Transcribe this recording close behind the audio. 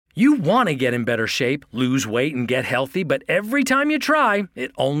You want to get in better shape, lose weight, and get healthy, but every time you try,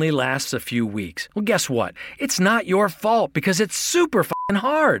 it only lasts a few weeks. Well, guess what? It's not your fault because it's super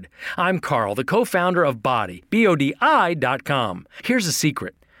hard. I'm Carl, the co-founder of Body, BODI.com. Here's a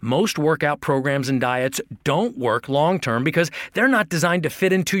secret. Most workout programs and diets don't work long-term because they're not designed to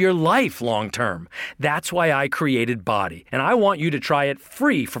fit into your life long-term. That's why I created Body, and I want you to try it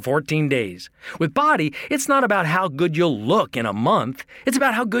free for 14 days. With Body, it's not about how good you'll look in a month. It's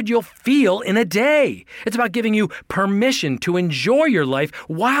about how good you'll feel in a day. It's about giving you permission to enjoy your life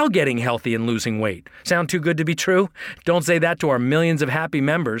while getting healthy and losing weight. Sound too good to be true? Don't say that to our millions of happy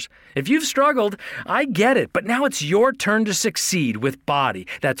members. If you've struggled, I get it, but now it's your turn to succeed with Body.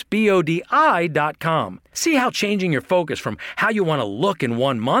 That's BODI.com. See how changing your focus from how you want to look in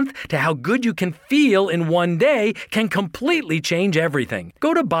 1 month to how good you can feel in 1 day can completely change everything.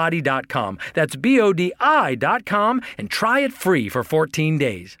 Go to Body.com. That's BODI.com and try it free for 14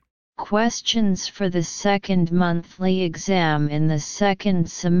 days. Questions for the second monthly exam in the second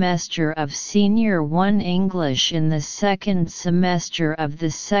semester of Senior 1 English in the second semester of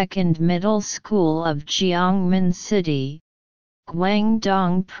the second middle school of Jiangmen City,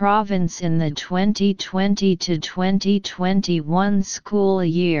 Guangdong Province in the 2020 to 2021 school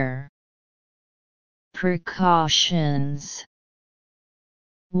year. Precautions.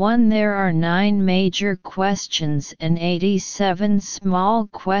 1. There are 9 major questions and 87 small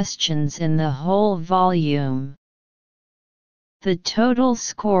questions in the whole volume. The total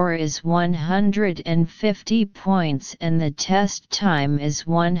score is 150 points and the test time is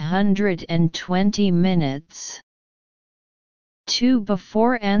 120 minutes. 2.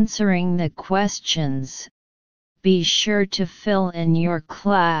 Before answering the questions, be sure to fill in your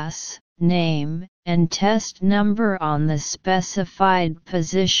class name and test number on the specified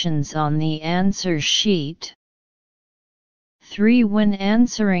positions on the answer sheet. 3. When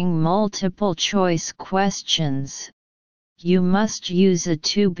answering multiple choice questions, you must use a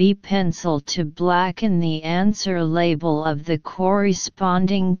 2B pencil to blacken the answer label of the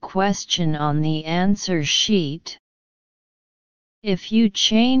corresponding question on the answer sheet. If you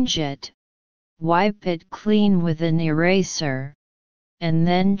change it, wipe it clean with an eraser, and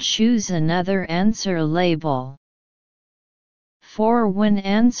then choose another answer label. 4. When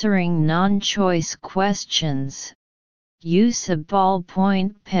answering non-choice questions, use a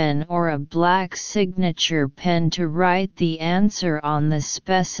ballpoint pen or a black signature pen to write the answer on the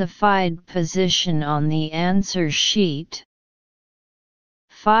specified position on the answer sheet.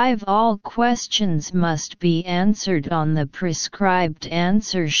 5. All questions must be answered on the prescribed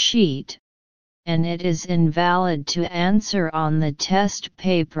answer sheet, and it is invalid to answer on the test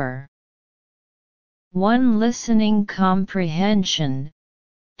paper. 1. Listening comprehension,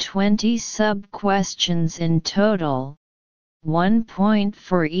 20 sub-questions in total, 1 point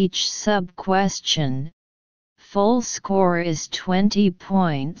for each sub-question, full score is 20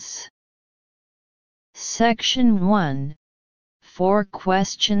 points. Section 1. 4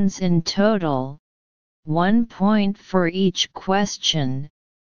 questions in total, 1 point for each question,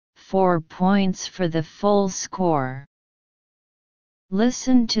 4 points for the full score.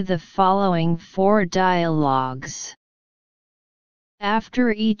 Listen to the following 4 dialogues.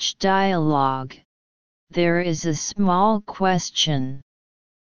 After each dialogue, there is a small question.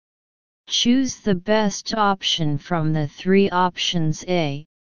 Choose the best option from the 3 options A,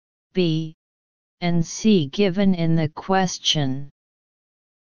 B, and C given in the question.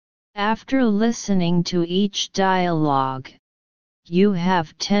 After listening to each dialogue, you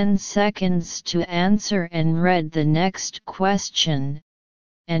have 10 seconds to answer and read the next question,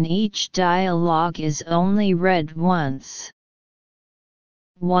 and each dialogue is only read once.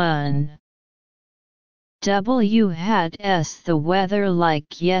 1. What's the weather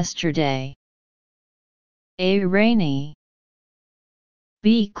like yesterday? A. Rainy.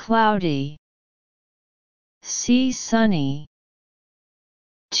 B. Cloudy. C. Sunny.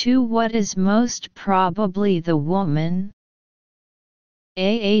 2. What is most probably the woman?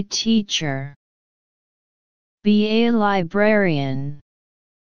 A teacher. B. A librarian.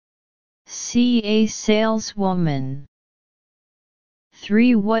 C. A saleswoman.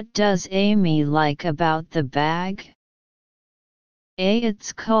 3. What does Amy like about the bag? A.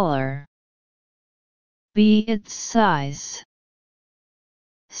 Its color. B. Its size.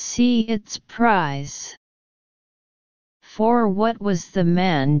 C. Its price. 4. What was the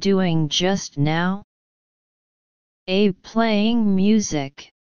man doing just now? A. Playing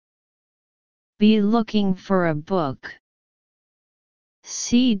music. B. Looking for a book.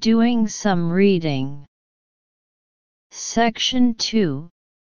 C. Doing some reading. Section 2.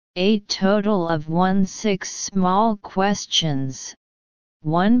 A total of 16 small questions,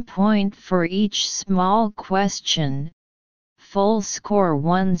 1 point for each small question, full score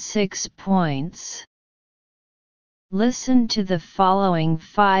 6 points. Listen to the following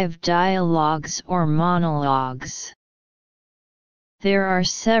 5 dialogues or monologues. There are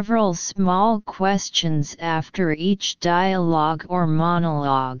several small questions after each dialogue or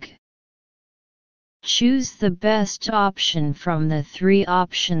monologue. Choose the best option from the 3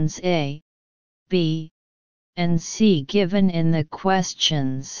 options A, B, and C given in the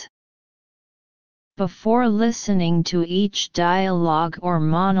questions. Before listening to each dialogue or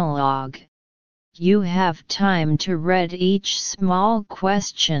monologue, you have time to read each small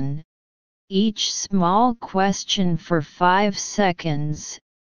question for 5 seconds.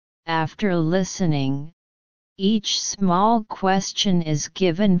 After listening, each small question is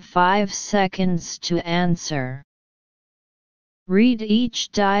given 5 seconds to answer. Read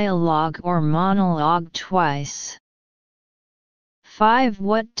each dialogue or monologue twice. 5.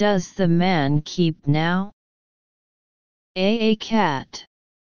 What does the man keep now? A cat.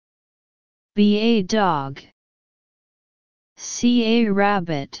 B a dog. C a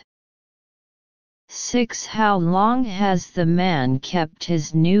rabbit. 6. How long has the man kept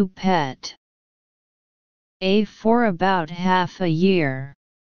his new pet? A. For about half a year.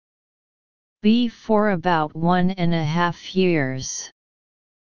 B. For about 1.5 years.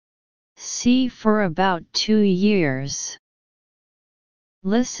 C. For about 2 years.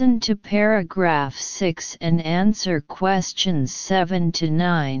 Listen to paragraph 6 and answer questions 7 to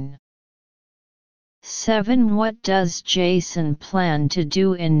 9. 7. What does Jason plan to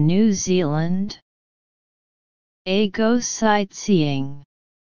do in New Zealand? A. Go sightseeing.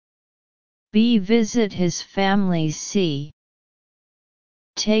 B. Visit his family. C.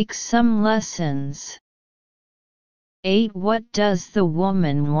 Take some lessons. 8. What does the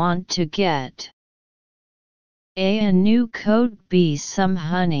woman want to get? A new coat. B. Some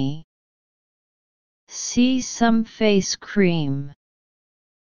honey. C. Some face cream.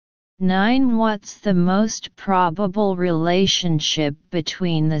 9. What's the most probable relationship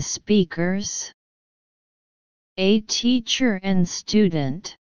between the speakers? A. Teacher and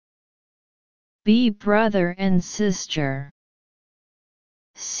student. B. Brother and sister.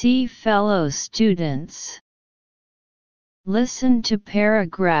 C. Fellow students. Listen to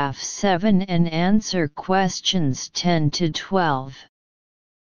paragraph 7 and answer questions 10 to 12.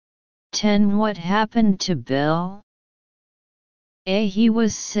 10. What happened to Bill? A. He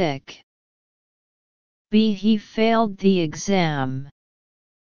was sick. B. He failed the exam.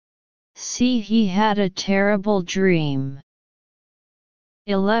 C. He had a terrible dream.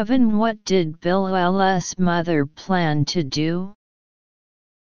 11. What did Bill's mother plan to do?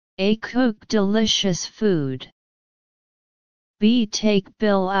 A. Cook delicious food. B. Take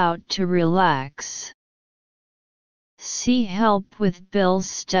Bill out to relax. C. Help with Bill's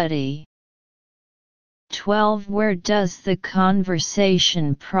study. 12. Where does the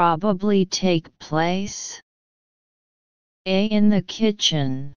conversation probably take place? A. In the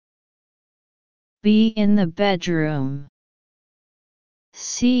kitchen. B. In the bedroom.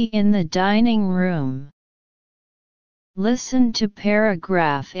 C. In the dining room. Listen to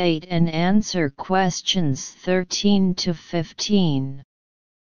paragraph 8 and answer questions 13 to 15.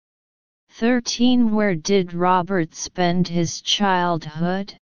 13. Where did Robert spend his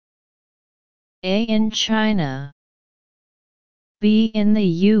childhood? A. In China. B. In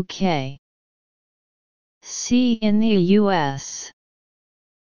the UK. C. In the US.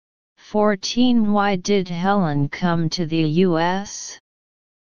 14. Why did Helen come to the US?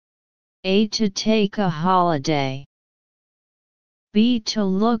 A. To take a holiday. B. To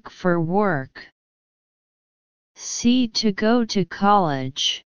look for work. C. To go to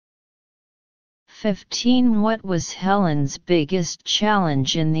college. 15. What was Helen's biggest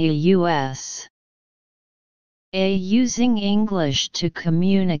challenge in the US? A. Using English to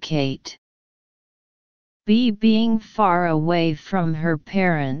communicate. B. Being far away from her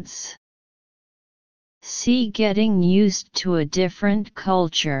parents. C. Getting used to a different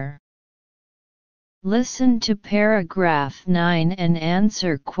culture. Listen to paragraph 9 and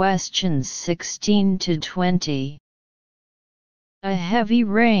answer questions 16 to 20. A heavy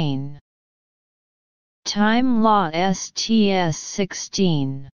rain. Time law STS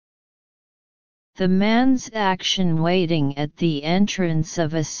 16. The man's action waiting at the entrance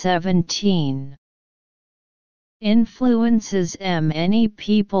of a 17. Influences any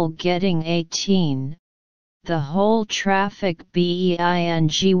people getting 18. The whole traffic BEING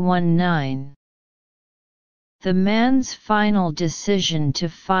 19. The man's final decision to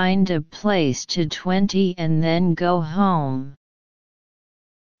find a place to 20 and then go home.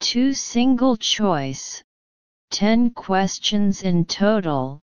 2. Single choice. 10 questions in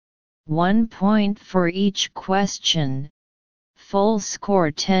total, 1 point for each question, full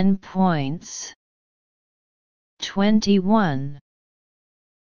score 10 points. 21.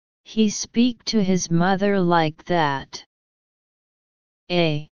 He speak to his mother like that.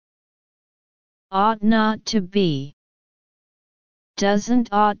 A. Ought not to be. Doesn't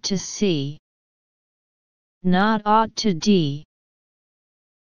ought to see. Not ought to d.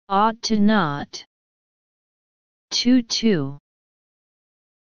 Ought to not. 22.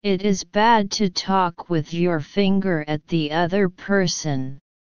 It is bad to talk with your finger at the other person.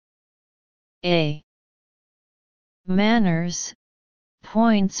 A. Manners,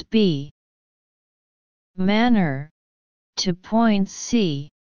 points B. Manner, to point C.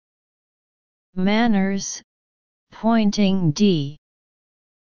 Manners, pointing D.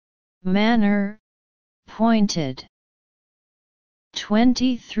 Manner, pointed.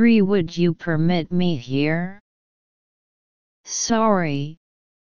 23. Would you permit me here? Sorry,